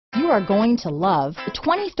are going to love the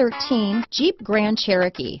 2013 Jeep Grand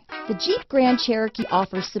Cherokee. The Jeep Grand Cherokee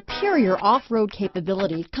offers superior off-road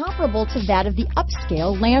capability comparable to that of the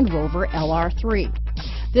upscale Land Rover LR3.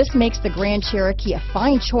 This makes the Grand Cherokee a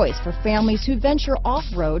fine choice for families who venture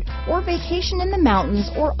off-road or vacation in the mountains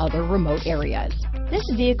or other remote areas. This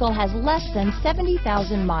vehicle has less than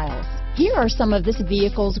 70,000 miles. Here are some of this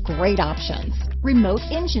vehicle's great options: remote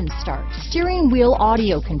engine start, steering wheel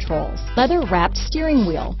audio controls, leather-wrapped steering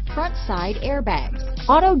wheel, front side airbags,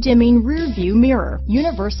 auto-dimming rear view mirror,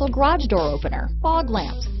 universal garage door opener, fog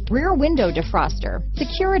lamps, rear window defroster,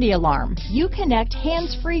 security alarm, Uconnect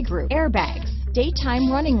hands-free group, airbags,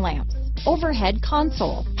 daytime running lamps, overhead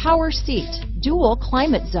console, power seat, dual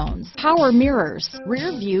climate zones, power mirrors,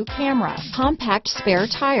 rear view camera, compact spare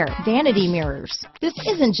tire, vanity mirrors. This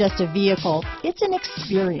isn't just a vehicle, it's an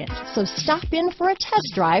experience. So stop in for a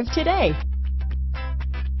test drive today.